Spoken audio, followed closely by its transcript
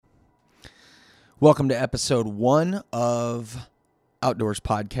Welcome to episode 1 of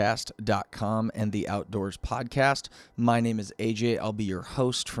OutdoorsPodcast.com and the Outdoors Podcast. My name is AJ. I'll be your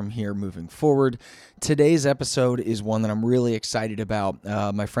host from here moving forward. Today's episode is one that I'm really excited about.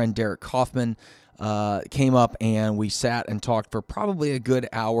 My friend Derek Kaufman came up and we sat and talked for probably a good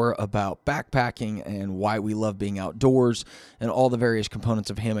hour about backpacking and why we love being outdoors and all the various components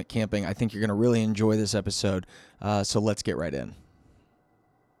of hammock camping. I think you're going to really enjoy this episode, so let's get right in.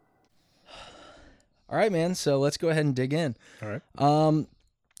 All right, man. So let's go ahead and dig in. All right.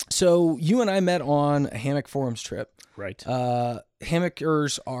 So you and I met on a hammock forums trip. Right.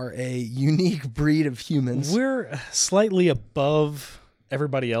 Hammockers are a unique breed of humans. We're slightly above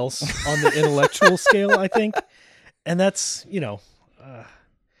everybody else on the intellectual scale, I think. And that's, it's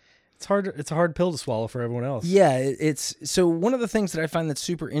hard. It's a hard pill to swallow for everyone else. Yeah, it's so one of the things that I find that's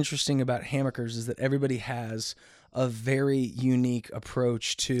super interesting about hammockers is that everybody has a very unique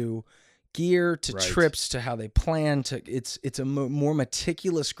approach to gear, to Right. trips, to how they plan. It's a more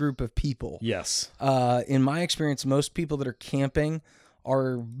meticulous group of people. Yes. In my experience, most people that are camping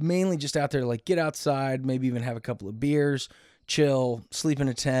are mainly just out there to like get outside, maybe even have a couple of beers, chill, sleep in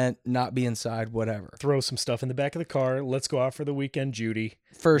a tent, not be inside, whatever. Throw some stuff in the back of the car. Let's go out for the weekend, Judy.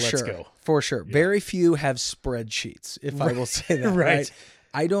 For Let's sure. go. For sure. Yeah. Very few have spreadsheets, if I will say that. Right.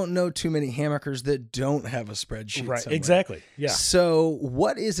 I don't know too many hammockers that don't have a spreadsheet. Right. Somewhere. Exactly. Yeah. So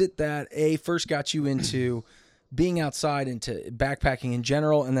what is it that first got you into being outside, into backpacking in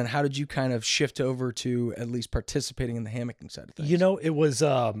general, and then how did you kind of shift over to at least participating in the hammocking side of things? It was,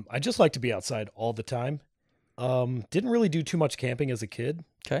 I just like to be outside all the time. Didn't really do too much camping as a kid.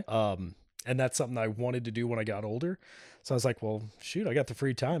 Okay. And that's something I wanted to do when I got older. So I was like, well, shoot, I got the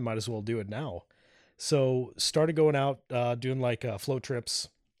free time. Might as well do it now. So started going out, doing like float trips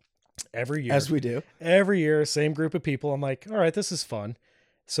every year. As we do. Every year, same group of people. I'm like, all right, this is fun.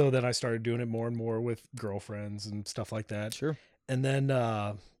 So then I started doing it more and more with girlfriends and stuff like that. Sure. And then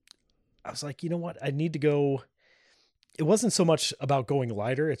I was like, you know what? I need to go. It wasn't so much about going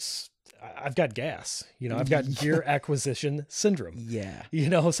lighter. I've got gas, I've got gear acquisition syndrome. Yeah.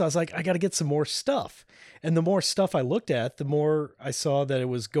 So I was like, I got to get some more stuff. And the more stuff I looked at, the more I saw that it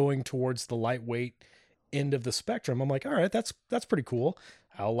was going towards the lightweight end of the spectrum. I'm like, all right, that's pretty cool.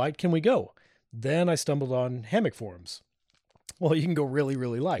 How light can we go? Then I stumbled on hammock forums. Well, you can go really,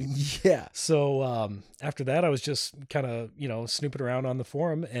 really light. Yeah. So after that, I was just kind of, snooping around on the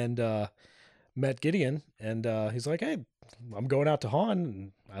forum and met Gideon. And he's like, hey, I'm going out to Han.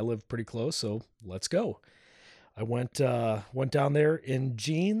 And I live pretty close, so let's go. I went down there in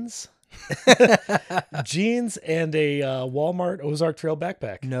jeans. Jeans and a Walmart Ozark Trail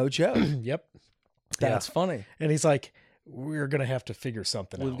backpack. No joke. Yep. That's funny. And he's like, we're going to have to figure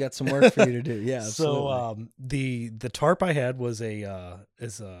something out. We've got some work for you to do. Yeah. Absolutely. So the tarp I had was a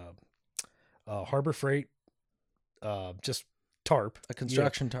Harbor Freight just tarp. A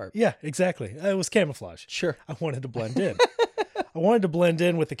construction tarp. Yeah, exactly. It was camouflage. Sure. I wanted to blend in. I wanted to blend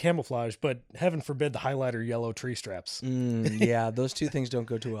in with the camouflage, but heaven forbid the highlighter yellow tree straps. Yeah, those two things don't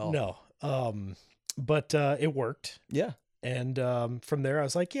go too well. No. But it worked. Yeah. And from there, I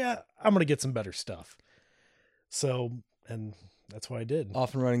was like, yeah, I'm going to get some better stuff. So, and that's what I did.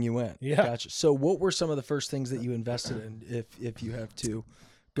 Off and running you went. Yeah. Gotcha. So what were some of the first things that you invested in, if you have to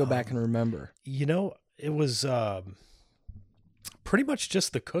go back and remember? It was pretty much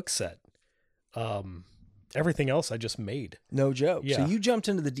just the cook set. Everything else I just made. No joke. Yeah. So you jumped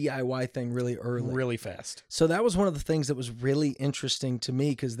into the DIY thing really early. Really fast. So that was one of the things that was really interesting to me,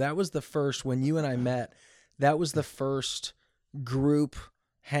 because that was the first, when you and I met, that was the first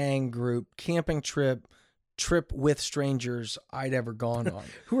camping trip with strangers I'd ever gone on.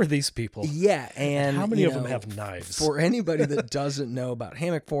 Who are these people? Yeah. And how many of them have knives? For anybody that doesn't know about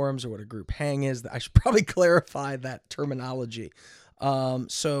hammock forums or what a group hang is, I should probably clarify that terminology.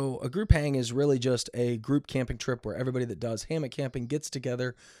 So a group hang is really just a group camping trip where everybody that does hammock camping gets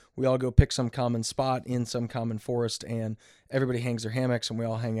together. We all go pick some common spot in some common forest, and everybody hangs their hammocks, and we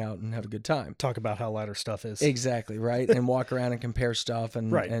all hang out and have a good time. Talk about how light our stuff is. Exactly, right? And walk around and compare stuff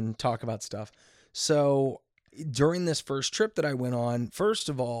and talk about stuff. So during this first trip that I went on, first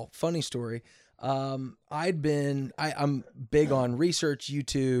of all, funny story, I'm big on research,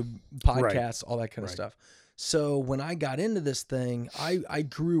 YouTube, podcasts, all that kind of stuff. So when I got into this thing, I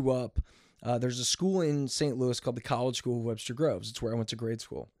grew up, there's a school in St. Louis called the College School of Webster Groves. It's where I went to grade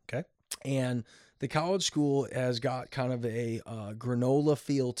school. Okay. And the college school has got kind of a granola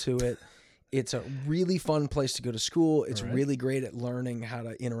feel to it. It's a really fun place to go to school. It's really great at learning how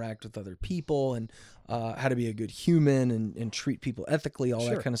to interact with other people and how to be a good human and treat people ethically, all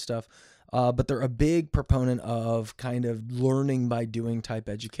that kind of stuff. but they're a big proponent of kind of learning by doing type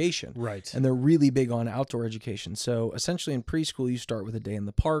education. Right. And they're really big on outdoor education. So essentially in preschool, you start with a day in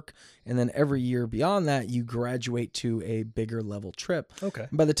the park, and then every year beyond that, you graduate to a bigger level trip. Okay.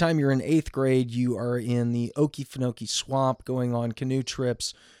 By the time you're in 8th grade, you are in the Okefenokee Swamp, going on canoe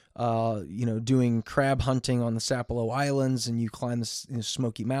trips, doing crab hunting on the Sapelo Islands, and you climb the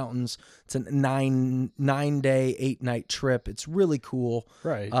Smoky Mountains. It's a 9-day, 8-night trip. It's really cool.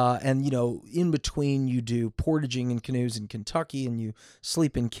 Right. And in between you do portaging in canoes in Kentucky, and you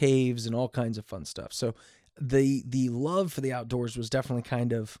sleep in caves and all kinds of fun stuff. So the love for the outdoors was definitely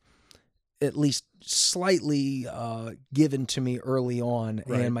kind of at least slightly given to me early on.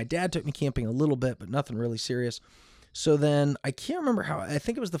 Right. And my dad took me camping a little bit, but nothing really serious. So then I can't remember how, I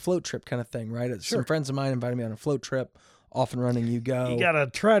think it was the float trip kind of thing, right? Sure. Some friends of mine invited me on a float trip, off and running you go. You got to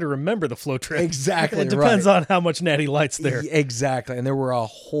try to remember the flow trip. Exactly. It depends on how much Natty Light's there. Exactly. And there were a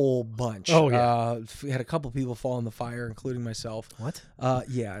whole bunch. Oh, yeah. We had a couple people fall in the fire, including myself. What?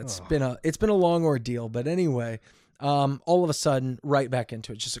 Yeah, it's been a long ordeal, but anyway, all of a sudden right back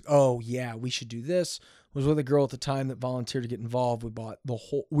into it. Just like, oh yeah, we should do this. Was with a girl at the time that volunteered to get involved.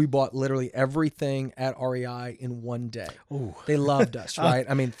 We bought literally everything at REI in one day. Ooh. They loved us, right?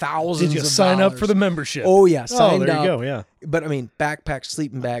 I mean, thousands. Did you of sign up for dollars. the membership? Oh yeah, signed there up. you go. Yeah. But I mean, backpacks,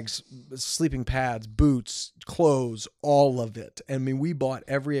 sleeping bags, sleeping pads, boots, clothes, all of it. I mean, we bought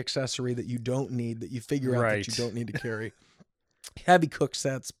every accessory that you don't need, that you figure out that you don't need to carry. Heavy cook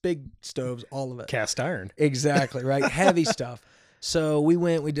sets, big stoves, all of it. Cast iron. Exactly, right? Heavy stuff. So we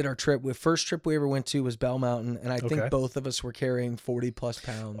did our trip. The first trip we ever went to was Bell Mountain, and I think both of us were carrying 40 plus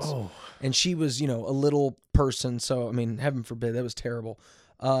pounds. Oh. And she was, a little person. So, I mean, heaven forbid, that was terrible.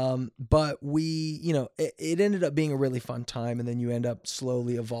 But we, it ended up being a really fun time, and then you end up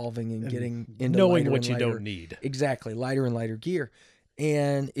slowly evolving and getting into knowing what and you lighter, don't need. Exactly, lighter and lighter gear.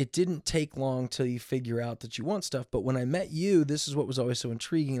 And it didn't take long till you figure out that you want stuff. But when I met you, this is what was always so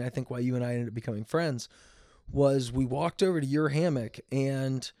intriguing, and I think why you and I ended up becoming friends, was we walked over to your hammock,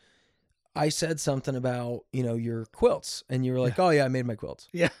 and I said something about, your quilts, and you were like, oh yeah, I made my quilts.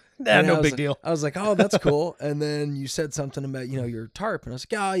 Yeah. No big deal. I was like, oh, that's cool. And then you said something about, your tarp, and I was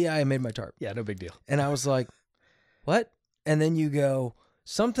like, oh yeah, I made my tarp. Yeah, no big deal. And I was like, what? And then you go,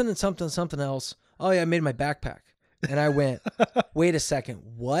 something and something, something else. Oh yeah, I made my backpack. And I went, wait a second,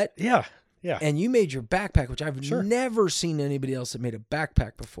 what? Yeah. Yeah. And you made your backpack, which I've never seen anybody else that made a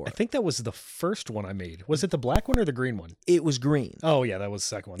backpack before. I think that was the first one I made. Was it the black one or the green one? It was green. Oh yeah, that was the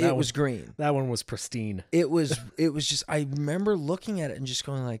second one. It was green. That one was pristine. It was just, I remember looking at it and just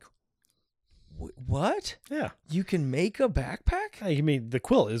going like, what? Yeah. You can make a backpack? I mean, the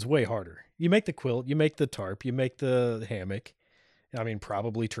quilt is way harder. You make the quilt, you make the tarp, you make the hammock. I mean,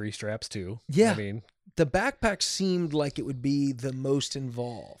 probably tree straps too. Yeah. I mean, the backpack seemed like it would be the most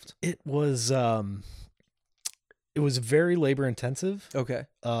involved. it was very labor intensive. Okay.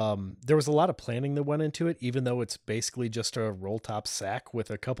 There was a lot of planning that went into it, even though it's basically just a roll top sack with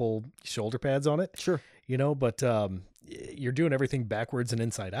a couple shoulder pads on it. Sure. But you're doing everything backwards and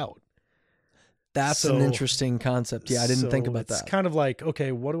inside out. That's an interesting concept. Yeah, I didn't think about It's that. kind of like,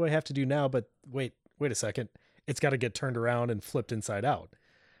 okay, what do I have to do now? But wait a second. It's got to get turned around and flipped inside out.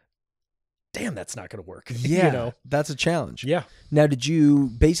 Damn, that's not going to work. Yeah, that's a challenge. Yeah. Now, did you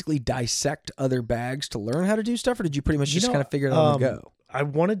basically dissect other bags to learn how to do stuff, or did you pretty much just kind of figure it out on the go? I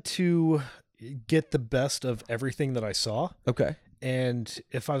wanted to get the best of everything that I saw. Okay. And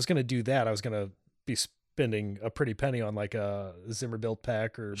if I was going to do that, I was going to be spending a pretty penny on like a Zimmer built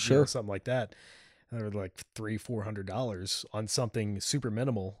pack or something like that. Or like $300-$400 on something super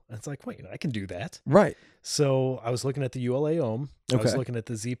minimal. And it's like, wait, I can do that. Right. So I was looking at the ULA Ohm. I was Okay. looking at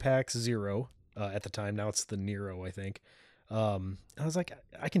the Z-Pax Zero at the time. Now it's the Nero, I think. I was like,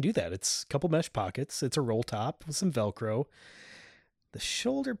 I can do that. It's a couple mesh pockets. It's a roll top with some Velcro. The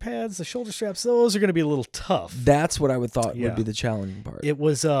shoulder pads, the shoulder straps, those are going to be a little tough. That's what I would thought Yeah. would be the challenging part. It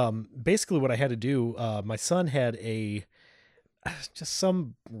was basically what I had to do. My son had just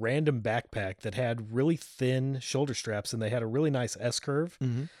some random backpack that had really thin shoulder straps, and they had a really nice S-curve.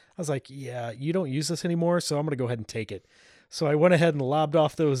 Mm-hmm. I was like, yeah, you don't use this anymore, so I'm going to go ahead and take it. So I went ahead and lobbed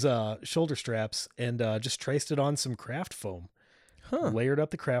off those shoulder straps and just traced it on some craft foam. Huh. Layered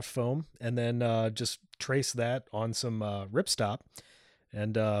up the craft foam, and then just traced that on some ripstop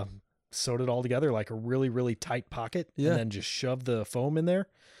and sewed it all together like a really, really tight pocket, Yeah. and then just shoved the foam in there.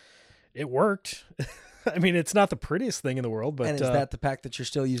 It worked. I mean, it's not the prettiest thing in the world, but... And is that the pack that you're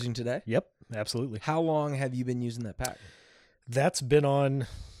still using today? Yep, absolutely. How long have you been using that pack? That's been on,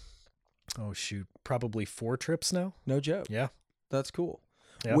 probably 4 trips now. No joke. Yeah. That's cool.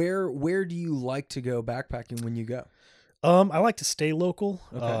 Yeah. Where do you like to go backpacking when you go? I like to stay local,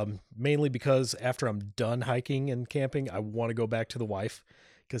 Okay. mainly because after I'm done hiking and camping, I want to go back to the wife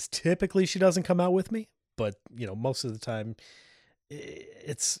because typically she doesn't come out with me, but most of the time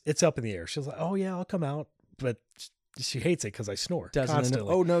it's up in the air. She's like, "Oh yeah, I'll come out," but she hates it because I snore Doesn't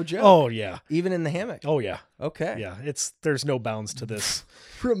constantly. oh, no joke. Oh yeah, Even in the hammock. oh yeah, Okay. yeah. There's no bounds to this.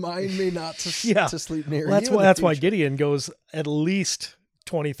 Remind me not to Yeah. to sleep near Well, that's you. why in the that's why future. Gideon goes at least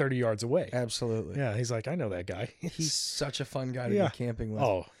 20, 30 yards away. Absolutely. Yeah, he's like, I know that guy. He's such a fun guy to Yeah. be camping with.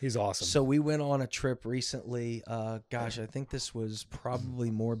 Oh, he's awesome. So we went on a trip recently. Gosh, I think this was probably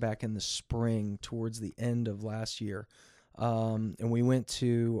more back in the spring, towards the end of last year. And we went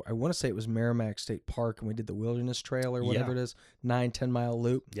to, I want to say it was Merrimack State Park, and we did the Wilderness Trail or whatever Yeah. it is, 9-10 mile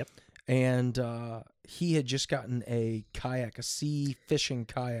loop. Yep. And he had just gotten a kayak, a sea fishing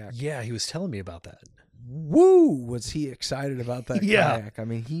kayak. Yeah, he was telling me about that. Woo! Was he excited about that Yeah. kayak? I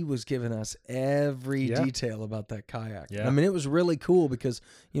mean, he was giving us every Yeah. detail about that kayak. Yeah. I mean, it was really cool because,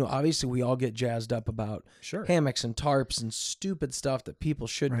 obviously we all get jazzed up about Sure. hammocks and tarps and stupid stuff that people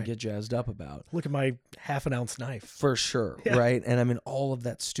shouldn't Right. get jazzed up about. Look at my half an ounce knife. For sure, Yeah. right? And I mean, all of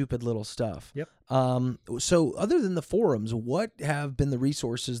that stupid little stuff. Yep. So other than the forums, what have been the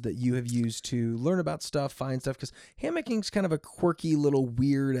resources that you have used to learn about stuff, find stuff? Because hammocking is kind of a quirky little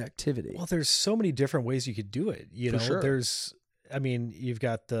weird activity. Well, there's so many different ways you could do it. For sure. You've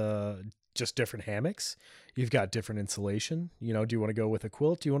got the just different hammocks. You've got different insulation. Do you want to go with a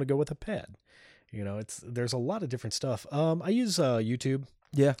quilt? Do you want to go with a pad? There's a lot of different stuff. I use YouTube.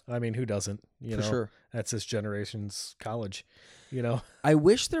 Yeah, I mean, who doesn't? for sure. That's this generation's college. I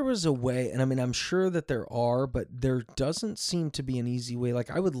wish there was a way, and I mean, I'm sure that there are, but there doesn't seem to be an easy way. Like,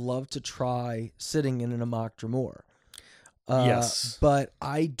 I would love to try sitting in an Amok Dromore. Yes. But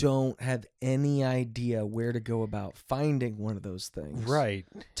I don't have any idea where to go about finding one of those things. Right.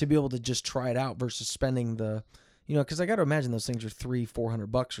 To be able to just try it out versus spending the, because I got to imagine those things are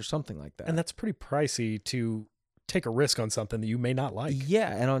 $300-$400 or something like that. And that's pretty pricey to take a risk on something that you may not like.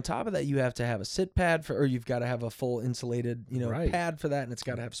 Yeah, and on top of that, you have to have a sit pad or you've got to have a full insulated, Right. pad for that, and it's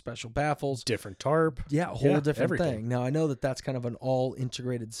got to have special baffles. Different tarp. Yeah, a whole different everything. thing. Now I know that that's kind of an all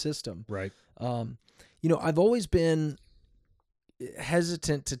integrated system. Right. I've always been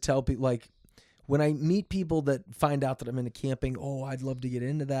hesitant to tell people, like, when I meet people that find out that I'm into camping, oh, I'd love to get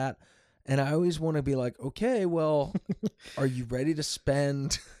into that. And I always want to be like, okay, well, are you ready to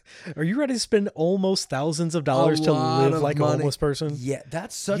spend Are you ready to spend almost thousands of dollars to lot live of like a money? homeless person? Yeah,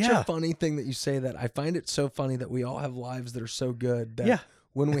 that's such Yeah. a funny thing that you say that. I find it so funny that we all have lives that are so good that Yeah.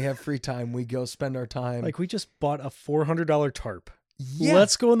 when we have free time, we go spend our time. Like we just bought a $400 tarp. Yeah.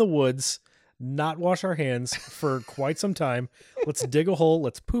 Let's go in the woods, not wash our hands for quite some time. Let's dig a hole.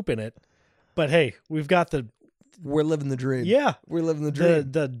 Let's poop in it. But hey, we've got We're living the dream. yeah, We're living the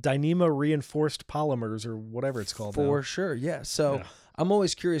dream. the Dyneema reinforced polymers or whatever it's called. For now. sure. Yeah. So Yeah. I'm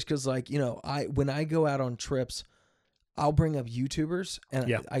always curious because, like, when I go out on trips, I'll bring up YouTubers and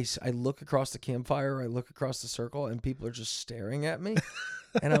Yeah. I look across the campfire, I look across the circle, and people are just staring at me.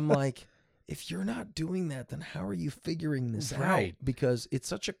 And I'm like, if you're not doing that, then how are you figuring this Right. out? Because it's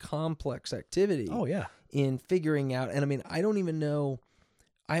such a complex activity Oh yeah. in figuring out. And I mean, I don't even know.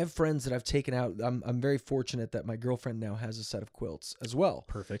 I have friends that I've taken out. I'm very fortunate that my girlfriend now has a set of quilts as well.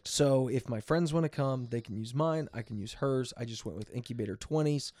 Perfect. So if my friends want to come, they can use mine. I can use hers. I just went with Incubator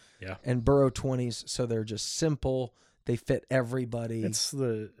 20s Yeah. and Burrow 20s. So they're just simple. They fit everybody. It's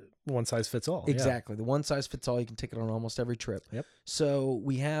the one size fits all. Yeah. Exactly. The one size fits all. You can take it on almost every trip. Yep. So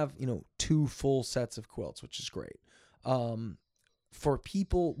we have, 2 full sets of quilts, which is great. For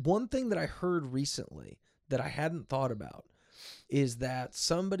people, one thing that I heard recently that I hadn't thought about is that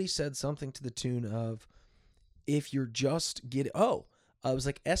somebody said something to the tune of, if you're just getting, it was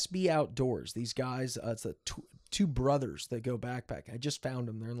like SB Outdoors. These guys, it's the two brothers that go backpacking. I just found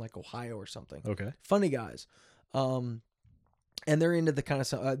them. They're in like Ohio or something. Okay. Funny guys. And they're into the kind of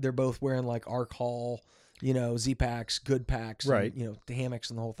stuff. They're both wearing like Arc Hall, Z-Packs, Good Packs, Right. and, the hammocks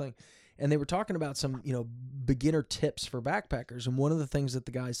and the whole thing. And they were talking about some, beginner tips for backpackers. And one of the things that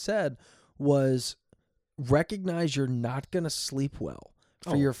the guy said was, recognize you're not going to sleep well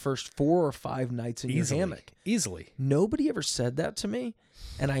for your first 4 or 5 nights in your hammock. Easily. Nobody ever said that to me,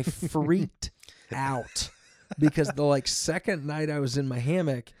 and I freaked out because the second night I was in my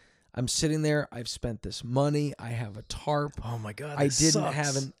hammock, I'm sitting there. I've spent this money. I have a tarp. Oh my God. I this didn't sucks.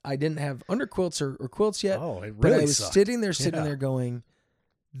 have underquilts or quilts yet. Oh, it but really I was sucked. sitting there Yeah. going,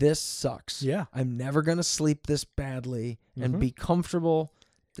 this sucks. Yeah. I'm never going to sleep this badly and Mhm. be comfortable.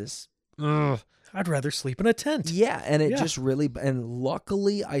 I'd rather sleep in a tent. Yeah, and it Yeah. just really, and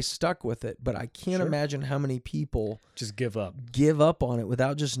luckily I stuck with it, but I can't Sure. imagine how many people Just give up. give up on it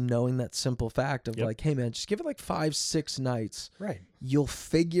without just knowing that simple fact of Yep. like, hey man, just give it like 5-6 nights. Right. You'll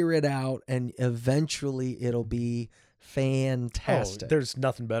figure it out and eventually it'll be fantastic. Oh, there's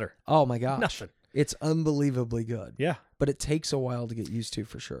nothing better. Oh my gosh. Nothing. It's unbelievably good. Yeah. But it takes a while to get used to,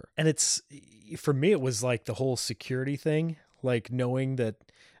 for sure. And it's, for me, it was like the whole security thing, like knowing that,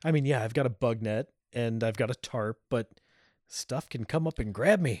 I mean, yeah, I've got a bug net and I've got a tarp, but stuff can come up and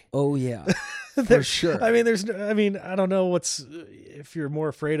grab me. Oh yeah. For sure. I mean, I don't know if you're more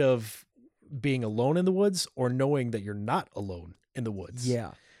afraid of being alone in the woods or knowing that you're not alone in the woods.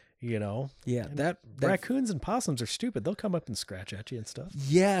 Yeah. You know? Yeah. And That raccoons and possums are stupid. They'll come up and scratch at you and stuff.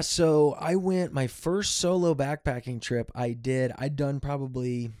 Yeah, so I went my first solo backpacking trip. I'd done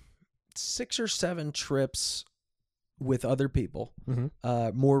probably 6 or 7 trips with other people.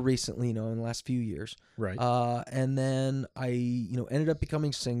 Mm-hmm. More recently, in the last few years. Right. And then I, ended up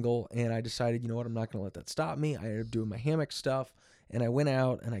becoming single, and I decided, I'm not going to let that stop me. I ended up doing my hammock stuff, and I went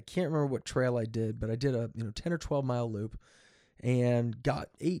out, and I can't remember what trail I did, but I did a 10 or 12 mile loop, and got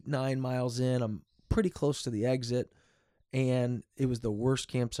 8-9 miles in. I'm pretty close to the exit, and it was the worst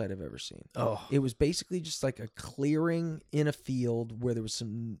campsite I've ever seen. Oh. It was basically just like a clearing in a field where there was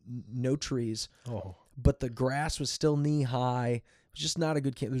no trees, Oh. but the grass was still knee high. It was just not a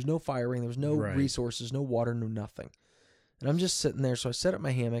good camp. There was no firing. There was no Right. resources, no water, no nothing. And I'm just sitting there. So I set up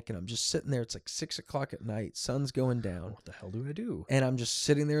my hammock, and I'm just sitting there. It's like 6 o'clock at night. Sun's going down. What the hell do I do? And I'm just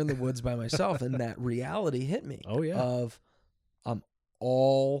sitting there in the woods by myself. And that reality hit me. Oh, yeah. Of I'm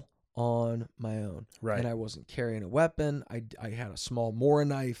all on my own. Right. And I wasn't carrying a weapon. I had a small Mora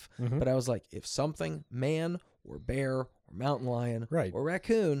knife. Mhm. But I was like, if something, man or bear or mountain lion Right. or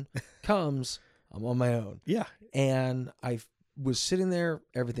raccoon comes, I'm on my own. Yeah. And I was sitting there.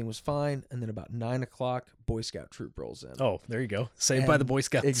 Everything was fine. And then about 9 o'clock, Boy Scout troop rolls in. Oh, there you go. Saved by the And Boy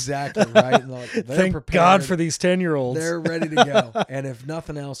Scouts. Exactly, right? And they're Thank prepared. God for these 10-year-olds. They're ready to go. And if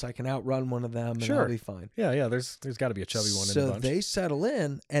nothing else, I can outrun one of them, and Sure. I'll be fine. Yeah. There's got to be a chubby one in the So bunch. they settle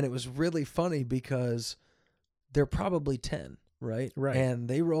in, and it was really funny because they're probably 10, right? Right. And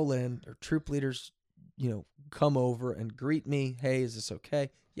they roll in. Their troop leaders, come over and greet me. Hey, is this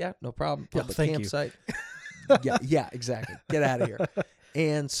okay? Yeah, no problem. Yeah, Public thank you. campsite. yeah, exactly. Get out of here.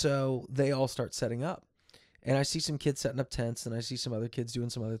 And so they all start setting up. And I see some kids setting up tents, and I see some other kids doing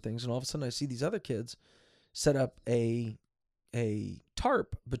some other things. And all of a sudden I see these other kids set up a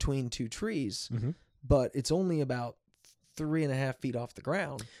tarp between 2 trees, Mhm. but it's only about 3.5 feet off the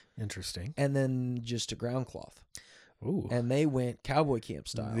ground, Interesting. and then just a ground cloth. Ooh. And they went cowboy camp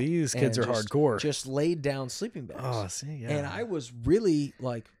style. These kids and are just- hardcore. Just laid down sleeping bags. Oh, see, yeah. And I was really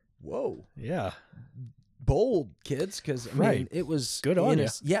like, whoa, Yeah. bold kids, because I mean, Right. it was Good on in ya.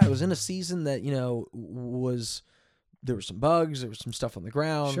 Yeah, it was in a season that there were some bugs, there was some stuff on the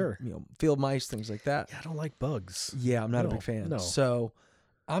ground, Sure. field mice, things like that. Yeah, I don't like bugs. Yeah, I'm not a No, big fan. no. So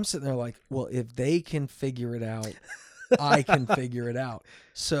I'm sitting there like, well, if they can figure it out, I can figure it out.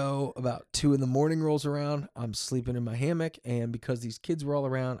 So about 2 a.m. rolls around, I'm sleeping in my hammock, and because these kids were all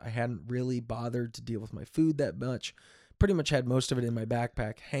around, I hadn't really bothered to deal with my food that much. Pretty much had most of it in my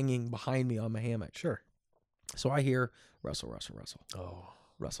backpack hanging behind me on my hammock. Sure. So I hear rustle, rustle, rustle, Oh.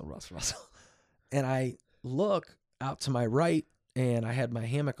 rustle, rustle, rustle. And I look out to my right, and I had my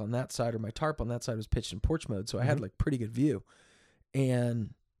hammock on that side, or my tarp on that side was pitched in porch mode. So I had like pretty good view,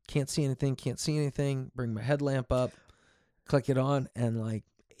 and can't see anything. Bring my headlamp up, click it on, and like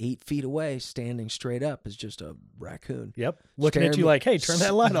 8 feet away, standing straight up, is just a raccoon. Yep. Looking Staring at you me- like, hey, turn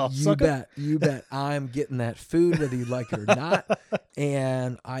that light off, You sucker. You bet. I'm getting that food, whether you like it or not.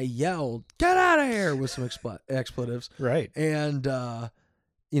 And I yelled, "Get out of here!" with some expletives. Right. And,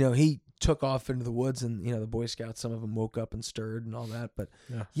 he took off into the woods, and, the Boy Scouts, some of them woke up and stirred and all that. But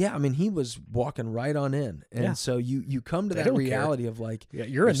Yeah. I mean, he was walking right on in. And Yeah. so you come to They that don't care. reality of like, Yeah,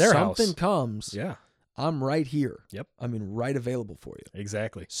 you're in if their something house. comes, Yeah. I'm right here. Yep. I mean, right available for you.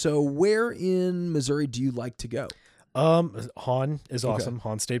 Exactly. So where in Missouri do you like to go? Hahn is Okay. awesome.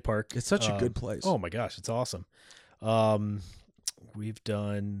 Hahn State Park. It's such a good place. Oh my gosh, it's awesome. We've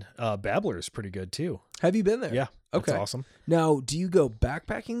done Babbler is pretty good too. Have you been there? Yeah. That's Okay. awesome. Now, do you go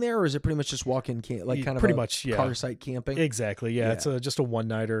backpacking there, or is it pretty much just walk-in camp, like kind of Pretty a much, yeah. car site camping? Exactly. Yeah. Yeah. It's just a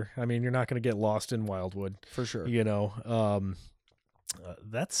one-nighter. I mean, you're not going to get lost in Wildwood. For sure. You know,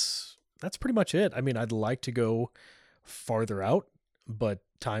 that's pretty much it. I mean, I'd like to go farther out, but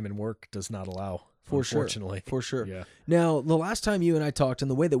time and work does not allow For sure. Unfortunately. For sure. Yeah. Now, the last time you and I talked,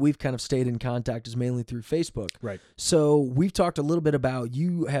 and the way that we've kind of stayed in contact is mainly through Facebook. Right. So we've talked a little bit about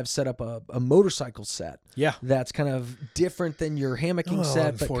you have set up a motorcycle set. Yeah. That's kind of different than your hammocking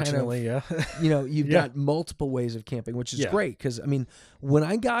set, but kind of, unfortunately, yeah. you've Yeah. got multiple ways of camping, which is Yeah. great. Because, I mean, when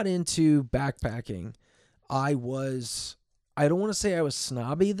I got into backpacking, I don't want to say I was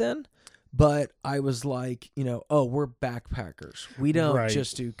snobby then, but I was like, oh, we're backpackers. We don't Right.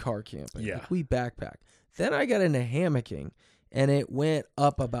 just do car camping. Yeah. Like, we backpack. Then I got into hammocking, and it went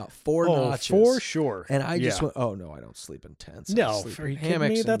up about 4 Oh, notches. for sure. And I just Yeah. went, oh, no, I don't sleep in tents. I No, sleep are in you kidding hammocks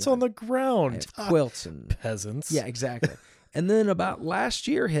me? and That's I on the I ground. have quilts and Peasants. yeah, exactly. And then about last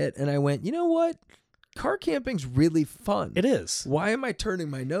year hit, and I went, you know what? Car camping's really fun. It is. Why am I turning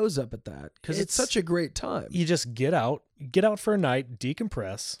my nose up at that? Because it's such a great time. You just get out for a night,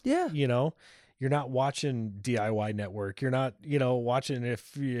 decompress. Yeah. You're not watching DIY Network. You're not, watching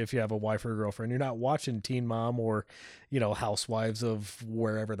if you have a wife or a girlfriend. You're not watching Teen Mom or, Housewives of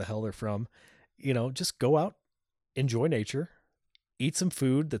wherever the hell they're from. Just go out, enjoy nature, eat some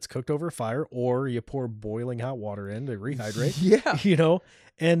food that's cooked over a fire, or you pour boiling hot water in to rehydrate. Yeah.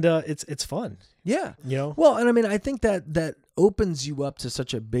 And it's fun. Yeah. You know. Well, and I mean, I think that opens you up to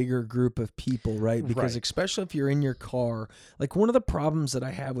such a bigger group of people, right? Because Right. especially if you're in your car, like one of the problems that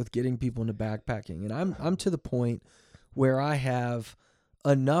I have with getting people into backpacking, and I'm to the point where I have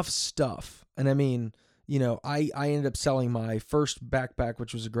enough stuff, and I mean, I ended up selling my first backpack,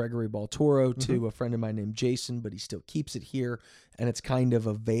 which was a Gregory Baltoro, to a friend of mine named Jason, but he still keeps it here, and it's kind of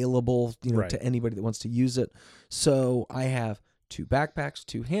available, Right. to anybody that wants to use it. So I have 2 backpacks,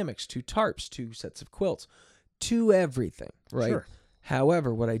 2 hammocks, 2 tarps, 2 sets of quilts, 2 everything, right? Sure.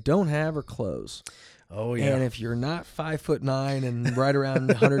 However, what I don't have are clothes. Oh yeah. And if you're not 5'9" and right around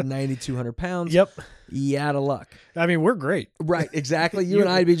 190, 200 pounds, Yep. you out of luck. I mean, we're great. Right, exactly. You and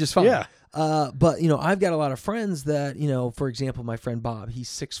I'd be just fine. Yeah. But I've got a lot of friends that, for example, my friend Bob, he's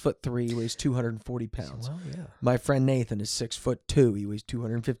 6'3", weighs 240 pounds. Well, yeah. My friend Nathan is 6'2", he weighs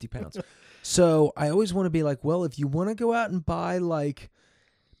 250 pounds. So I always want to be like, well, if you want to go out and buy like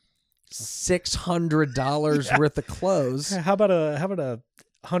 $600 worth of clothes, How about a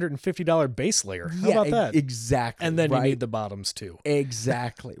 $150 base layer? How about that? Exactly. And then right? you need the bottoms too.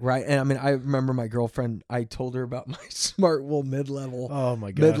 Exactly. Right. And I mean, I remember my girlfriend, I told her about my Smart Wool mid-level, Oh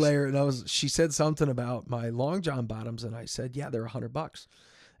my gosh. mid-layer. And she said something about my long john bottoms. And I said, yeah, they're $100.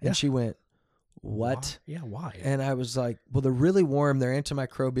 And Yeah. she went, what? Yeah, why? And I was like, well, they're really warm. They're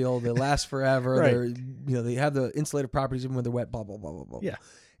antimicrobial. They last forever. Right. They're, they have the insulative properties even when they're wet, blah, blah, blah, blah, blah. Yeah.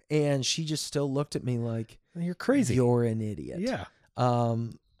 And she just still looked at me like, You're crazy. you're an idiot. Yeah.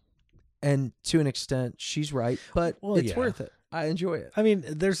 And to an extent, she's right, but Well, it's yeah. worth it. I enjoy it. I mean,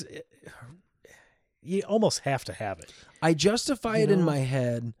 you almost have to have it. I justify You it in know? my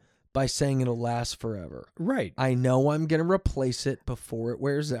head by saying it'll last forever. Right. I know I'm going to replace it before it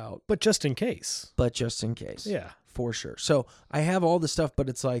wears out, But just in case. but just in case. Yeah. For sure. So I have all the stuff, but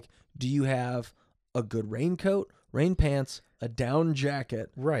it's like, do you have a good raincoat, rain pants, a down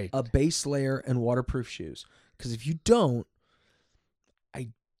jacket, Right. a base layer, and waterproof shoes? Because if you don't,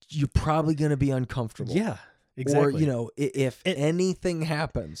 you're probably going to be uncomfortable. Yeah. Exactly. Or, if anything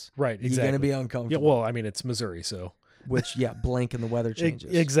happens, Right. Exactly. you're going to be Yeah. uncomfortable. Well, I mean, it's Missouri, so. Which, blank and the weather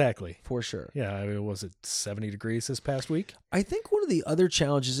changes. Exactly. For sure. Yeah. I mean, was it 70 degrees this past week? I think one of the other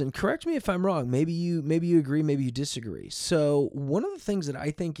challenges, and correct me if I'm wrong, maybe you agree, maybe you disagree. So one of the things that I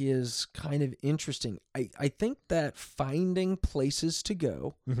think is kind of interesting, I think that finding places to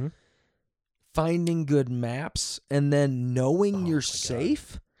go, Mm-hmm. finding good maps, and then knowing Oh, my you're God.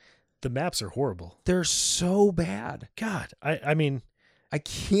 safe, The maps are horrible. they're so bad. God. I mean, I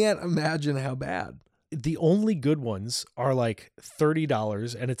can't imagine how bad. the only good ones are like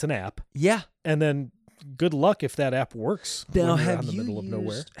 $30 and it's an app. Yeah. And then good luck if that app works. Now, when you're out have in the you middle of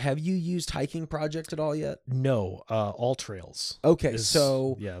nowhere. have you used Hiking Project at all yet? No, All Trails. Okay, is-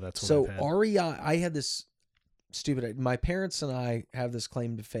 so yeah, that's what so I've had. REI, I had this stupid. My parents and I have this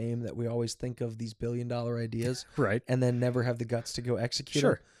claim to fame that we always think of these billion-dollar ideas Right. and then never have the guts to go execute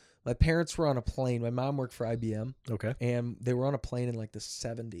Sure. them. My parents were on a plane. My mom worked for IBM, Okay. and they were on a plane in like the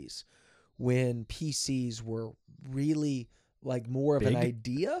 70s when PCs were really like more of an Big?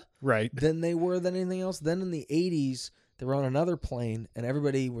 idea Right. than they were than anything else. Then in the 80s, they were on another plane and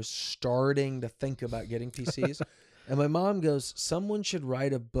everybody was starting to think about getting PCs. And my mom goes, someone should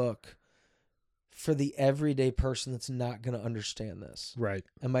write a book for the everyday person that's not going to understand this. Right.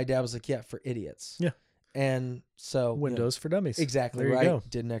 And my dad was like, yeah, for idiots. Yeah. And so Windows for dummies. exactly There you right. go.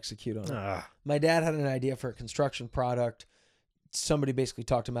 Didn't execute on it. Ah, My dad had an idea for a construction product, somebody basically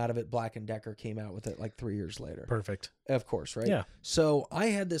talked him out of it. Black & Decker came out with it like 3 years later. Perfect. Of course, right? Yeah. So I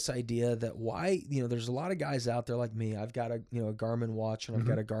had this idea that there's a lot of guys out there like me. I've got a Garmin watch and I've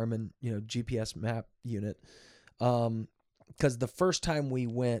got a Garmin, GPS map unit. Because the first time we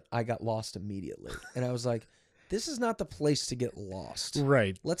went, I got lost immediately. And I was like, this is not the place to get lost.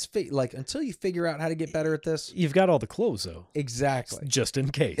 Right. Let's until you figure out how to get better at this. You've got all the clothes though. Exactly. Just in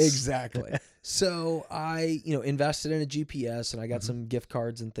case. Exactly. So I, invested in a GPS and I got some gift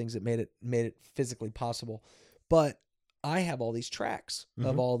cards and things that made it physically possible. But I have all these tracks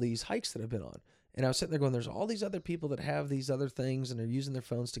of all these hikes that I've been on. And I was sitting there going, there's all these other people that have these other things and they're using their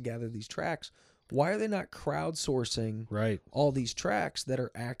phones to gather these tracks. Why are they not crowdsourcing all these tracks that are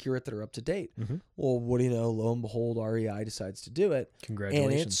accurate, that are up to date? Well, what do you know? Lo and behold, REI decides to do it.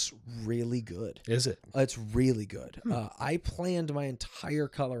 Congratulations. And it's really good. Is it? It's really good. I planned my entire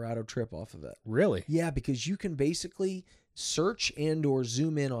Colorado trip off of it. Really? Yeah, because you can basically search and or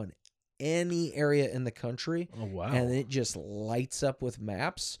zoom in on any area in the country. Oh, wow. And it just lights up with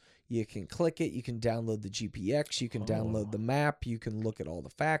maps. You can click it. You can download the GPX. You can download the map. You can look at all the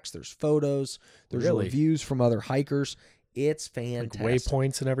facts. There's photos. There's reviews from other hikers. It's fantastic. Like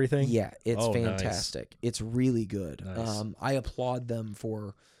waypoints and everything? Yeah, it's fantastic. Nice. It's really good. Nice. I applaud them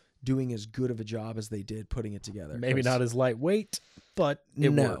for doing as good of a job as they did putting it together. Maybe not as lightweight, but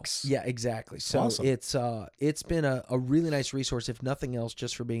it works. Yeah, exactly. So awesome. It's been a really nice resource, if nothing else,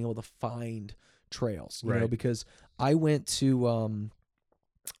 just for being able to find trails. You know, because I went to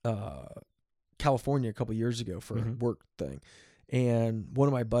California a couple years ago for a work thing. And one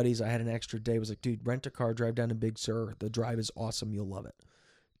of my buddies, I had an extra day, was like, dude, rent a car, drive down to Big Sur. The drive is awesome. You'll love it.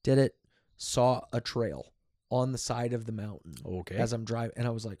 Did it. Saw a trail on the side of the mountain as I'm driving. And I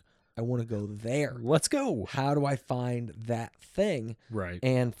was like, I want to go there. Let's go. How do I find that thing? Right.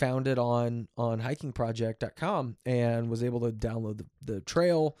 And found it on hikingproject.com and was able to download the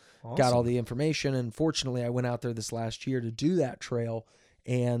trail, got all the information. And fortunately, I went out there this last year to do that trail.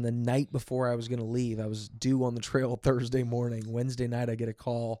 And the night before I was going to leave, I was due on the trail Thursday morning. Wednesday night, I get a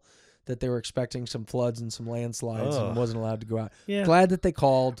call that they were expecting some floods and some landslides and wasn't allowed to go out. Yeah. Glad that they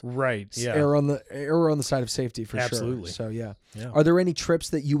called. Right. Yeah. Err on the side of safety for Absolutely. sure. So yeah. Are there any trips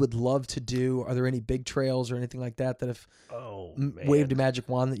that you would love to do? Are there any big trails or anything like that if waved a magic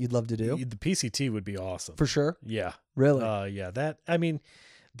wand that you'd love to do? The PCT would be awesome. For sure. Yeah. Really? The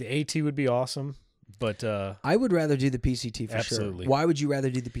AT would be awesome. But I would rather do the PCT for absolutely. sure. Why would you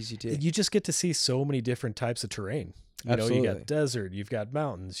rather do the PCT? You just get to see so many different types of terrain. You know, you got desert, you've got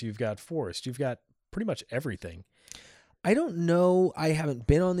mountains, you've got forest, you've got pretty much everything. I don't know. I haven't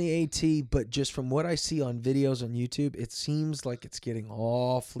been on the AT, but just from what I see on videos on YouTube, it seems like it's getting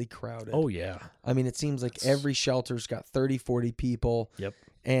awfully crowded. Oh, yeah. I mean, it seems like every shelter's got 30, 40 people. Yep.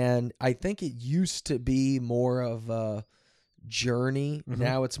 And I think it used to be more of a journey.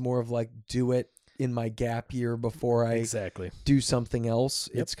 Now it's more of like, do it in my gap year before I do something else.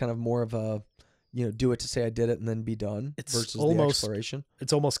 Yep. It's kind of more of a, do it to say I did it and then be done versus the exploration.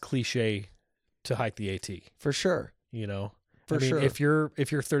 It's almost cliche to hike the AT. For sure. For sure. If you're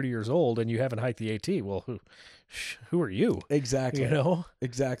 30 years old and you haven't hiked the AT, well, who are you? Exactly.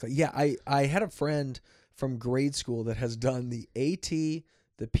 Exactly. Yeah. I had a friend from grade school that has done the AT,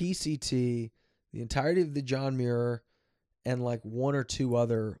 the PCT, the entirety of the John Muir, and like one or two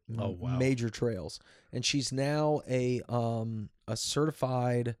other major trails. And she's now a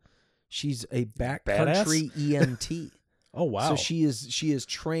certified, she's a backcountry EMT. Oh, wow. So she is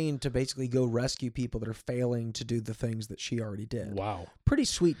trained to basically go rescue people that are failing to do the things that she already did. Wow. Pretty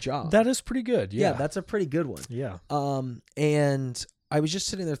sweet job. That is pretty good. Yeah. That's a pretty good one. Yeah. And I was just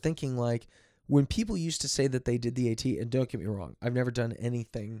sitting there thinking, like, when people used to say that they did the AT, and don't get me wrong, I've never done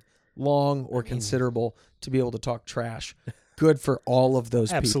anything long or considerable to be able to talk trash. Good for all of those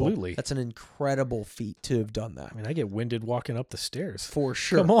people. Absolutely. That's an incredible feat to have done that. I mean, I get winded walking up the stairs. For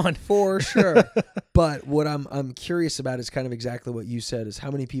sure. Come on. For sure. But what I'm curious about is kind of exactly what you said, is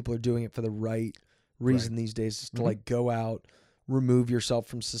how many people are doing it for the right reason these days, is to like go out, remove yourself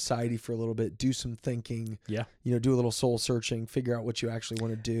from society for a little bit, do some thinking. Yeah. Do a little soul searching, figure out what you actually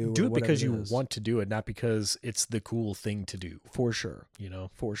want to do. Do it because you want to do it, not because it's the cool thing to do. For sure.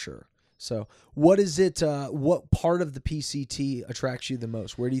 For sure. So what is it, what part of the PCT attracts you the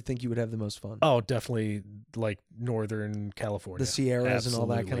most? Where do you think you would have the most fun? Oh, definitely like Northern California. The Sierras and all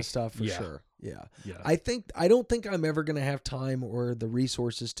that kind of stuff, for sure. Yeah. I don't think I'm ever going to have time or the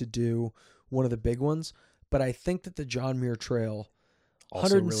resources to do one of the big ones, but I think that the John Muir Trail,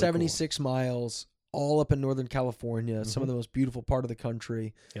 also 176 really cool. miles, all up in Northern California, some of the most beautiful part of the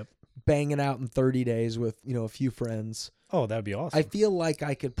country. Yep. Banging out in 30 days with, a few friends. Oh, that'd be awesome. I feel like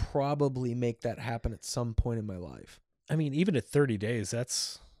I could probably make that happen at some point in my life. I mean, even at 30 days,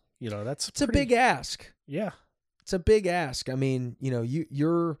 that's It's a big ask. Yeah. It's a big ask. I mean,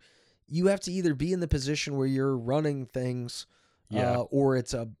 you have to either be in the position where you're running things, Yeah. or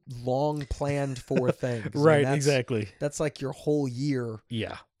it's a long planned for thing. 'Cause, I mean, Right. that's- Exactly. That's like your whole year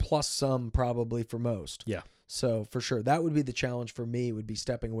Yeah. plus some probably for most. Yeah. So for sure, that would be the challenge for me. Would be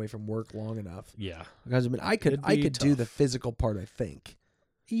stepping away from work long enough. Yeah. Because I mean, I could It'd be do the tough. physical part. I think.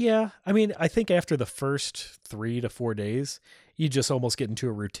 Yeah. I mean, I think after the first 3 to 4 days, you just almost get into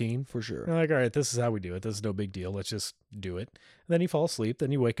a routine. For sure. You're like, all right, this is how we do it. This is no big deal. Let's just do it. And then you fall asleep.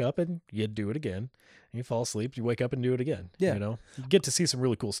 Then you wake up and you do it again. And you fall asleep. You wake up and do it again. Yeah. You get to see some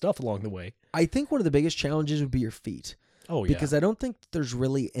really cool stuff along the way. I think one of the biggest challenges would be your feet. Oh, yeah. Because I don't think there's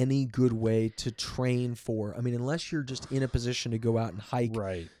really any good way to train for. I mean, unless you're just in a position to go out and hike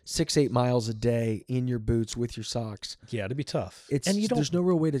Right. 6-8 miles a day in your boots with your socks. Yeah, it'd be tough. And there's no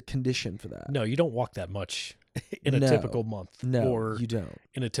real way to condition for that. No, you don't walk that much in a No. typical month. No, Or you don't.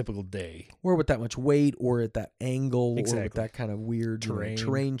 in a typical day. Or with that much weight, or at that angle, or with Exactly. that kind of weird Terrain.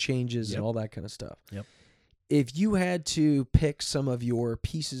 terrain changes Yep. and all that kind of stuff. Yep. If you had to pick some of your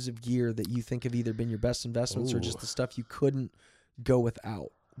pieces of gear that you think have either been your best investments or just Ooh. the stuff you couldn't go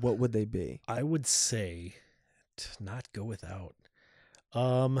without, what would they be? I would say to not go without.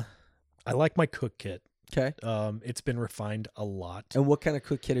 I like my cook kit. Okay. It's been refined a lot. And what kind of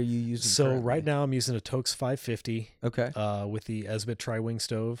cook kit are you using? So currently? right now I'm using a Tox 550 Okay. with the Esbit Tri-Wing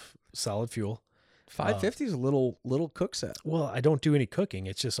stove, solid fuel. 550 is a little cook set. Well, I don't do any cooking.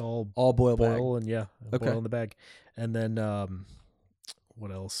 It's just all All boil bag. boil and Okay. boil in the bag. And then what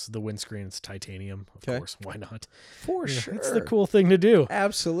else? The windscreen is titanium, of Okay. course. Why not? For Yeah, sure. it's the cool thing to do.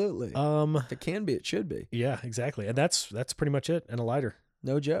 Absolutely. If it can be, it should be. Yeah, exactly. And that's pretty much it. And a lighter.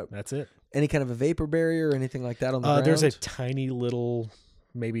 No joke. That's it. Any kind of a vapor barrier or anything like that on the ground? There's a tiny little,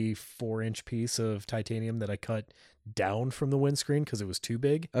 maybe 4-inch piece of titanium that I cut down from the windscreen because it was too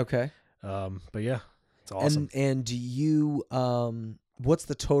big. Okay. But yeah, it's awesome. And do you what's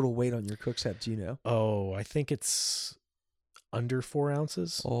the total weight on your cook set? Do you know? Oh, I think it's under 4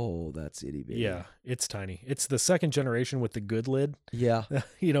 ounces. Oh, that's itty bitty. Yeah, it's tiny. It's the second generation with the good lid. Yeah.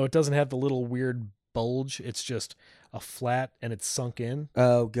 It doesn't have the little weird bulge. It's just a flat and it's sunk in.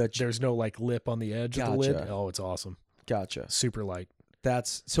 Oh, gotcha. There's no like lip on the edge of the lid. Gotcha. Oh, it's awesome. Gotcha. Super light.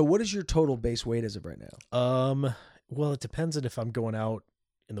 That's so. What is your total base weight as of right now? Well, it depends on if I'm going out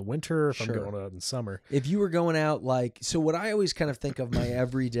in the winter, or if Sure. I'm going out in summer. If you were going out so what I always kind of think of my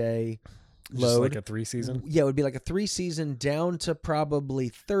everyday Just load, like a 3 season. yeah, it would be like a 3 season down to probably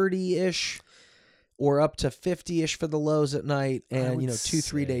 30-ish or up to 50-ish for the lows at night, and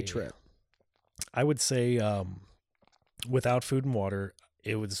 2-3 day say- trip. I would say without food and water,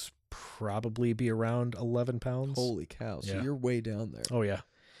 it would probably be around 11 pounds. Holy cow. So Yeah. you're way down there. Oh, yeah.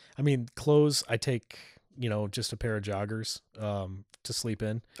 I mean, clothes, I take, just a pair of joggers to sleep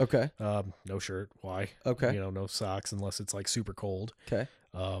in. Okay. No shirt. Why? Okay. No socks unless it's like super cold. Okay.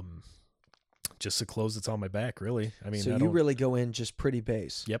 Just the clothes that's on my back, really. I mean, So you really go in just pretty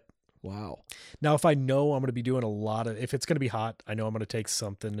base. Yep. Wow. Now, if I know I'm going to be doing if it's going to be hot, I know I'm going to take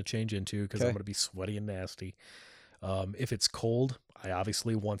something to change into because I'm Okay. going to be sweaty and nasty. If it's cold, I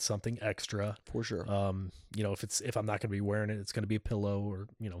obviously want something extra. For sure. If I'm not going to be wearing it, it's going to be a pillow or,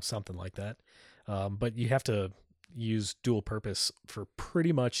 something like that. But you have to use dual purpose for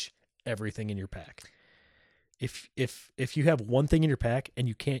pretty much everything in your pack. If you have one thing in your pack and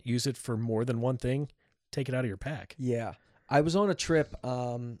you can't use it for more than one thing, take it out of your pack. Yeah. I was on a trip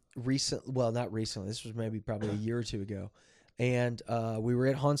not recently. This was probably a year or two ago. And we were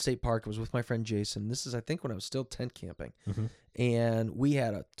at Han State Park. I was with my friend Jason. This is, I think, when I was still tent camping. Mhm. And we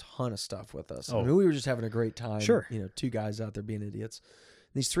had a ton of stuff with us. I Oh. mean, we were just having a great time. Sure. 2 guys out there being idiots.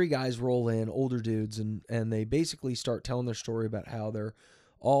 These 3 guys roll in, older dudes, and they basically start telling their story about how they're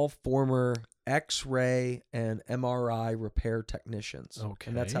all former X-ray and MRI repair technicians. Okay.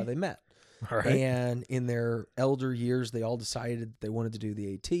 And that's how they met. All right. And in their elder years, they all decided they wanted to do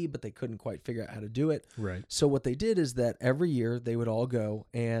the AT, but they couldn't quite figure out how to do it. Right. So what they did is that every year they would all go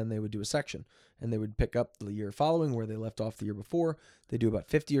and they would do a section, and they would pick up the year following where they left off the year before. They do about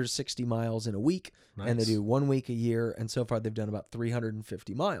 50 or 60 miles in a week, and they Nice. do 1 week a year. And so far they've done about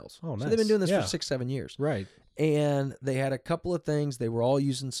 350 miles. Oh, So they've been nice. doing this Yeah. for 6-7 years. Right. And they had a couple of things. They were all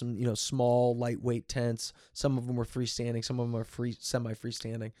using some, small, lightweight tents. Some of them were freestanding. Some of them are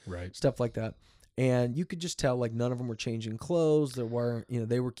semi-freestanding, Right. stuff like that. And you could just tell, like, none of them were changing clothes. There weren't,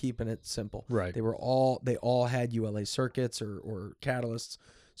 they were keeping it simple. Right. They all had ULA circuits or catalysts.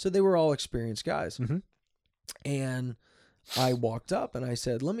 So they were all experienced guys. Mhm. And I walked up and I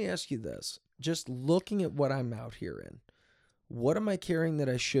said, let me ask you this. Just looking at what I'm out here in, what am I carrying that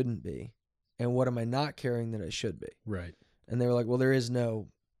I shouldn't be? and what am I not carrying that I should be? Right. And they were like, well, there's not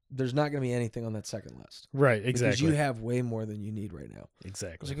going to be anything on that second list. Right. Exactly. Because you have way more than you need right now. I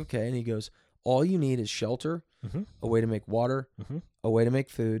Exactly. was like, okay. And he goes, all you need is shelter, Mhm. a way to make water, Mhm. a way to make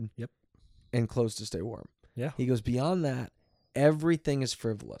food, Yep. and clothes to stay warm. Yeah. He goes, beyond that, everything is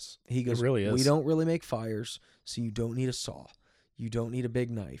frivolous. He goes, really is. we don't really make fires, so you don't need a saw. You don't need a big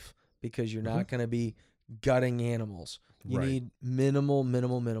knife because you're not going to be gutting animals. You Right. need minimal.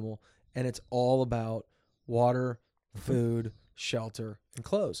 And it's all about water, food, shelter, and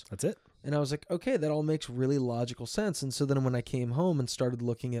clothes. That's it. And I was like, okay, that all makes really logical sense. And so then when I came home and started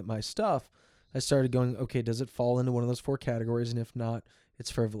looking at my stuff, I started going, okay, does it fall into one of those 4 categories? And if not,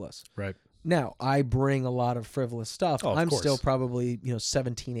 it's frivolous. Right. Now, I bring a lot of frivolous stuff. Oh, of I'm course. still probably,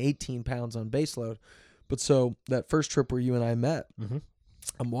 17, 18 pounds on base load. But so that first trip where you and I met, Mhm.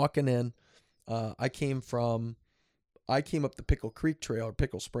 I'm walking in. I came up the Pickle Creek Trail or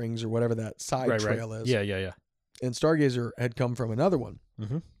Pickle Springs or whatever that side trail is. Yeah. And Stargazer had come from another one.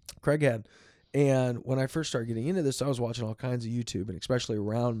 Mhm. Craig had. And when I first started getting into this, I was watching all kinds of YouTube, and especially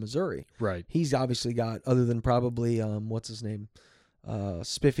around Missouri. Right. He's obviously got, other than probably, what's his name?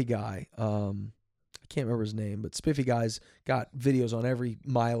 Spiffy Guy. I can't remember his name, but Spiffy Guy's got videos on every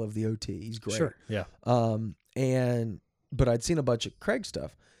mile of the OT. He's great. Sure. Yeah. But I'd seen a bunch of Craig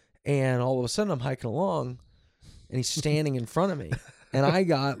stuff, and all of a sudden I'm hiking along, and he's standing in front of me, and I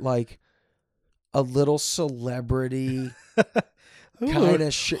got like a little celebrity kind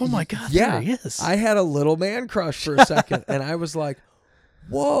of shit. Oh my God. Yeah, There he is. I had a little man crush for a second, and I was like,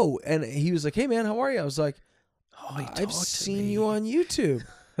 "Whoa!" And he was like, "Hey man, how are you?" I was like, "I've seen you on YouTube."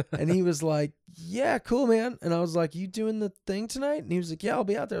 And he was like, "Yeah, cool, man." And I was like, "You doing the thing tonight?" And he was like, "Yeah, I'll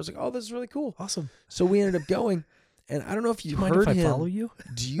be out there." I was like, "Oh, this is really cool." Awesome. So we ended up going, and I don't know if you Do you mind heard if I him. follow you?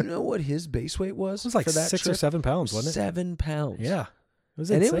 Do you know what his base weight was? It was like for that 6 trip? or 7 pounds, wasn't it? 7 pounds. Yeah. It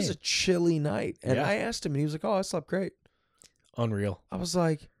was And insane. it was a chilly night. And Yeah. I asked him, and he was like, "Oh, I slept great." Unreal. I was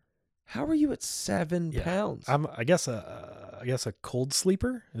like, "How are you at 7 Yeah. pounds?" I guess a cold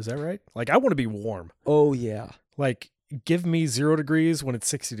sleeper. Is that right? Like I want to be warm. Oh yeah, Like give me 0 degrees when it's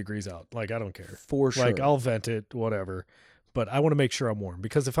 60 degrees out. Like I don't care. for sure. Like I'll vent it, whatever. But I want to make sure I'm warm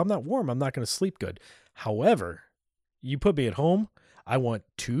because if I'm not warm, I'm not going to sleep good. However, you put me at home, I want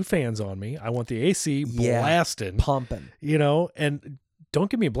 2 fans on me. I want the AC Yeah. blasting, Pumping. and don't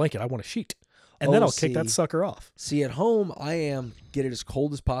give me a blanket. I want a sheet. And then Oh, I'll kick that see. sucker off. See, at home, I get it as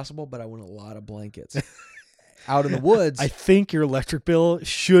cold as possible, but I want a lot of blankets. Out in the woods, I think your electric bill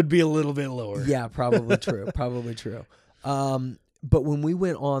should be a little bit lower. yeah, probably true. Probably true. But when we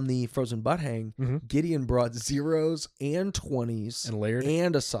went on the frozen butt hang, Mhm. Gideon brought 0s and 20s And layered.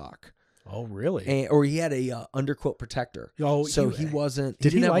 and a sock, Oh, really? or he had a underquilt protector. Oh, So you- he wasn't.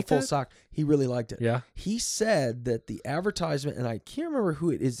 Did he didn't have like a full that? sock. He really liked it. Yeah. He said that the advertisement, and I can't remember who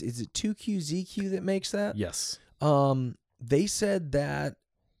it is. Is it 2QZQ that makes that? Yes. They said that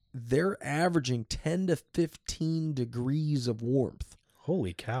they're averaging 10 to 15 degrees of warmth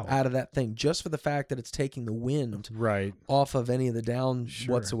Holy cow. out of that thing, just for the fact that it's taking the wind Right. off of any of the down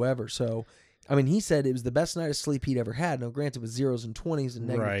Sure. whatsoever. So, I mean, he said it was the best night of sleep he'd ever had. Now, granted, with 0s and 20s and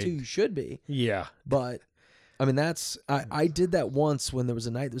Right. -2, you should be. Yeah. But, I mean, I did that once when there was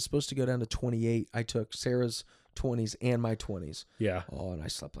a night that was supposed to go down to 28. I took Sarah's 20s and my 20s. Yeah. Oh, and I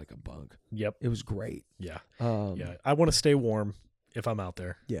slept like a bug. Yep. It was great. Yeah. Yeah. Yeah. I want to stay warm if I'm out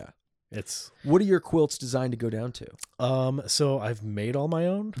there. It's What are your quilts designed to go down to? so I've made all my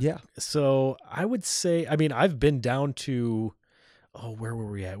own. Yeah. So I would say, I mean, I've been down to, where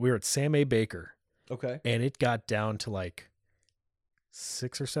were we at? We were at Sam A. Baker, Okay. and it got down to like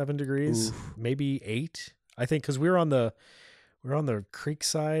 6 or 7 degrees, Oof. maybe 8. I think because we were on the creek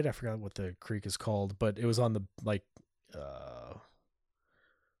side. I forgot what the creek is called, but it was on the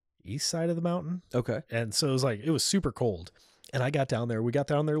east side of the mountain. Okay. And so it was super cold. And I got down there. We got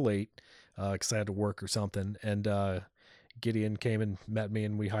down there late because I had to work or something. And Gideon came and met me,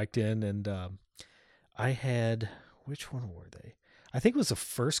 and we hiked in. And I had, which one were they? I think it was the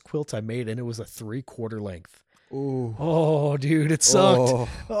first quilt I made, and it was a 3/4 length. Ooh. Oh, dude, it sucked.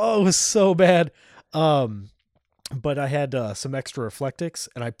 Oh, it was so bad. But I had some extra Reflectix,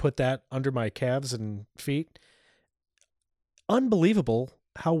 and I put that under my calves and feet. Unbelievable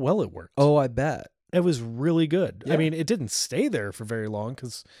how well it worked. Oh, I bet. It was really good. Yeah. I mean, it didn't stay there for very long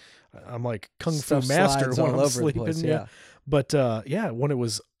because I'm like Kung Stuff Fu master slides when all I'm over the sleeping. place, Yeah. But when it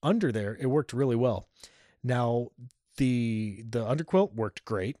was under there, it worked really well. Now the underquilt worked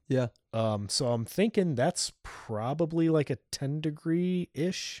great. Yeah. So I'm thinking that's probably like a 10 degree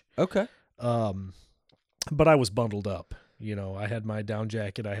ish. Okay. But I was bundled up. I had my down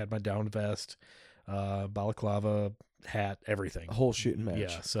jacket, I had my down vest, balaclava, hat, everything. A whole shooting match.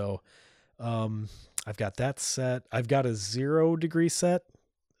 Yeah. So, I've got that set. I've got a 0 degree set.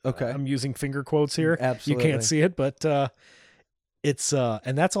 Okay. I'm using finger quotes here. Absolutely. You can't see it, but it's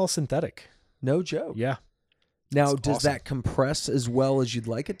and that's all synthetic. No joke. Yeah. Now, It's does awesome. that compress as well as you'd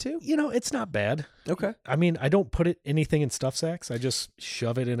like it to? It's not bad. Okay. I mean, I don't put anything in stuff sacks. I just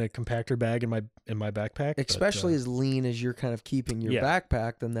shove it in a compactor bag in my backpack. Especially as lean as you're kind of keeping your Yeah.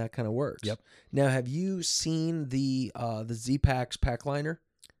 backpack, then that kind of works. Yep. Now, have you seen the Z-Packs pack liner?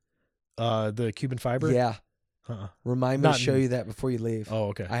 The Cuban fiber. Yeah. Uh-uh. Remind me Not to show in- you that before you leave. Oh,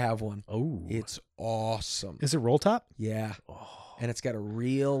 okay. I have one. Oh, It's awesome. is it roll top? Yeah. Oh, And it's got a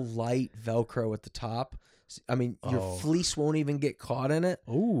real light Velcro at the top. I mean, your Oh. fleece won't even get caught in it.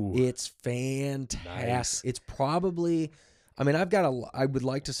 Ooh. It's fantastic. Nice. It's probably, I mean, I would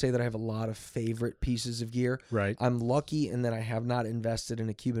like to say that I have a lot of favorite pieces of gear. Right. I'm lucky in that I have not invested in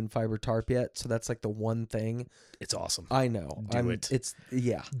a Cuban fiber tarp yet. So that's like the one thing It's awesome. I know. Do it. It's,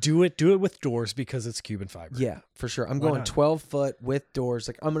 yeah. Do it with doors because it's Cuban fiber. Yeah, for sure. I'm Why going not? 12 foot with doors.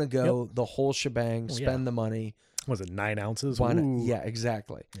 Like, I'm going to go the whole shebang, Oh, spend yeah. the money. Was it 9 ounces? Why not? Ooh. Yeah,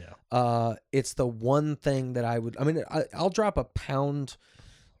 exactly. Yeah. It's the one thing that I'll drop a pound,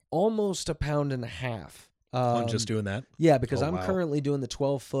 almost a pound and a half. On just doing that. Yeah, because Oh, I'm wow. currently doing the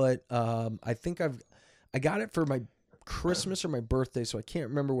 12 foot. I think I got it for my Christmas or my birthday, so I can't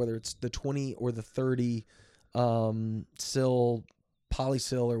remember whether it's the 20 or the 30 sill,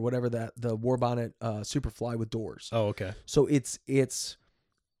 polysill or whatever the War Bonnet Superfly with doors. Oh, okay. So it's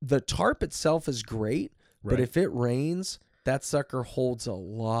the tarp itself is great, but Right. if it rains, that sucker holds a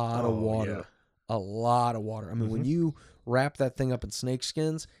lot of Oh, water. A lot of water. I mean, when you wrap that thing up in snake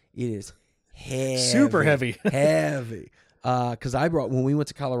skins, it is heavy. Super heavy. Heavy. Because when we went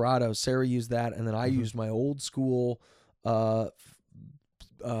to Colorado, Sarah used that, and then I used my old school, I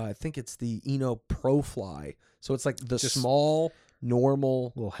think it's the Eno Pro Fly. So it's like the Just small,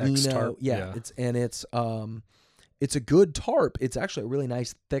 normal little hex Eno. tarp. Yeah, it's a good tarp. It's actually a really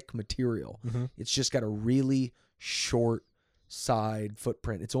nice thick material. Mhm. It's just got a really short side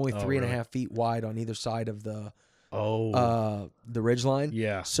footprint. It's only 3.5 really? feet wide on either side of the ridge line.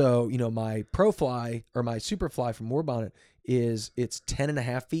 Yeah. So, my Pro Fly or my Superfly from War Bonnet it's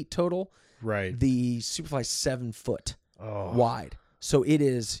 10.5 feet total. Right. The Superfly 7 foot Oh. wide. So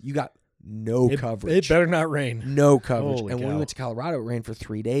you got no coverage. It better not rain. No coverage. Holy And when we cow. went to Colorado, it rained for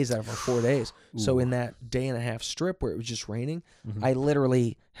 3 days out of our 4 days. So in that day and a half strip where it was just raining, I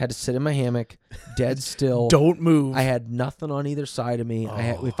literally had to sit in my hammock, dead still. Don't move. I had nothing on either side of me.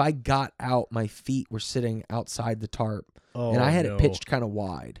 Oh. If I got out, my feet were sitting outside the tarp, Oh, and I had no. it pitched kind of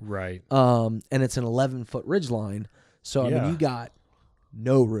wide. Right. And it's an 11-foot ridge line, so I Yeah. mean you got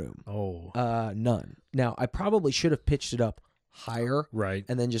no room, Oh. none. Now I probably should have pitched it up higher Right.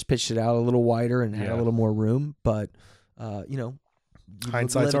 and then just pitched it out a little wider and had Yeah. a little more room, but you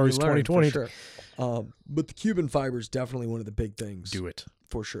Hindsight's live and always you learn, 20/20. for sure. But the Cuban fiber is definitely one of the big things. Do it.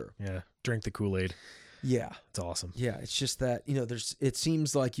 For sure. Yeah. Drink the Kool-Aid. Yeah. It's awesome. Yeah, it's just that, it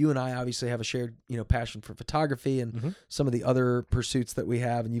seems like you and I obviously have a shared, passion for photography and some of the other pursuits that we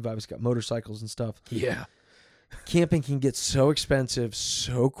have, and you've obviously got motorcycles and stuff. Yeah. Camping can get so expensive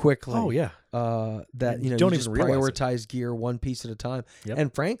so quickly. Oh, yeah. That, you don't just even realize it. prioritize gear one piece at a time. Yep.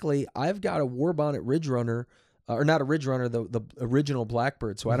 And frankly, I've got a War Bonnet Ridge Runner, or not a Ridge Runner, the original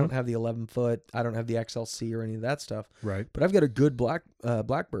Blackbird. So I don't have the 11-foot, I don't have the XLC or any of that stuff. Right. But I've got a good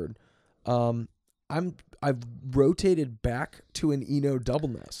Blackbird. I've rotated back to an Eno double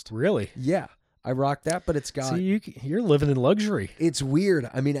nest. Really? Yeah, I rock that, but it's got. See, you're living in luxury. It's weird.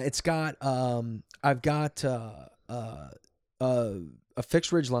 I mean, it's got. I've got a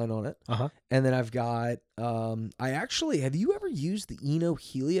fixed ridge line on it, and then I've got. I actually have you ever used the Eno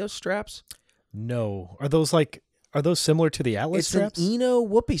Helio straps? No. Are those similar to the Atlas It's straps? an Eno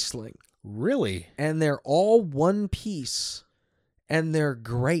whoopee sling, Really? and they're all one piece, and they're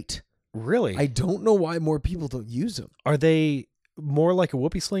great. Really? I don't know why more people don't use them. Are they more like a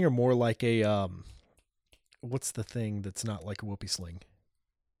whoopee sling or more like a what's the thing that's not like a whoopee sling?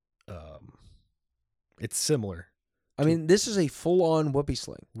 It's similar. I mean, this is a full-on whoopee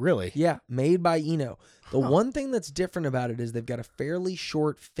sling. Really? Yeah, made by Eno. The one thing that's different about it is they've got a fairly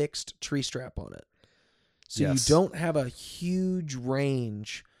short fixed tree strap on it. So Yes. you don't have a huge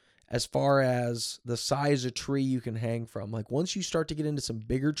range as far as the size of tree you can hang from. Like once you start to get into some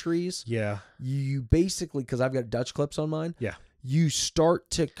bigger trees, Yeah. you basically, because I've got Dutch clips on mine, Yeah. you start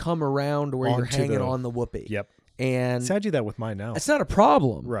to come around where you're Onto hanging the- on the whoopee. Yep. And So I do that with mine now. it's not a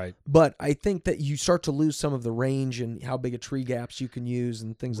problem. Right. But I think that you start to lose some of the range and how big a tree gaps you can use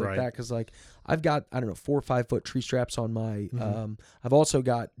and things like Right. that. Because like I've got 4 or 5 foot tree straps on my. I've also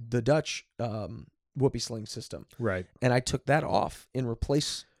got the Dutch whoopee sling system, Right. and I took that off in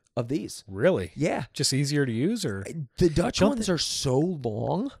replace of these. Really? Yeah. Just easier to use, or? The Dutch Don't ones are so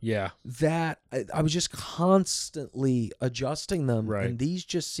long Yeah. that I was just constantly adjusting them, Right. and these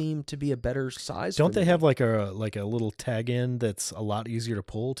just seem to be a better size. Don't for they me. have like a little tag end that's a lot easier to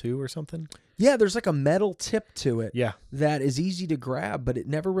pull too, or something? Yeah, there's like a metal tip to it Yeah. that is easy to grab, but it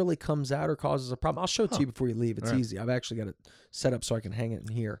never really comes out or causes a problem. I'll show it to you before you leave. It's All right. easy. I've actually got it set up so I can hang it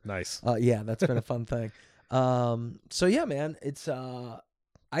in here. Nice. Yeah, that's been a fun thing. So yeah, man, it's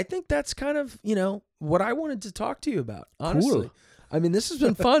I think that's kind of, what I wanted to talk to you about, honestly. Cool. I mean, this has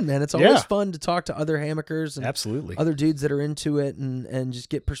been fun, man. It's always Yeah. fun to talk to other hammockers and Absolutely. other dudes that are into it and just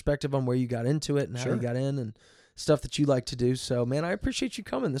get perspective on where you got into it and how Sure. you got in and stuff that you like to do. So, man, I appreciate you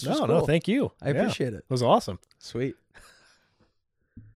coming. This was cool. No, thank you. I appreciate it. It was awesome. Sweet.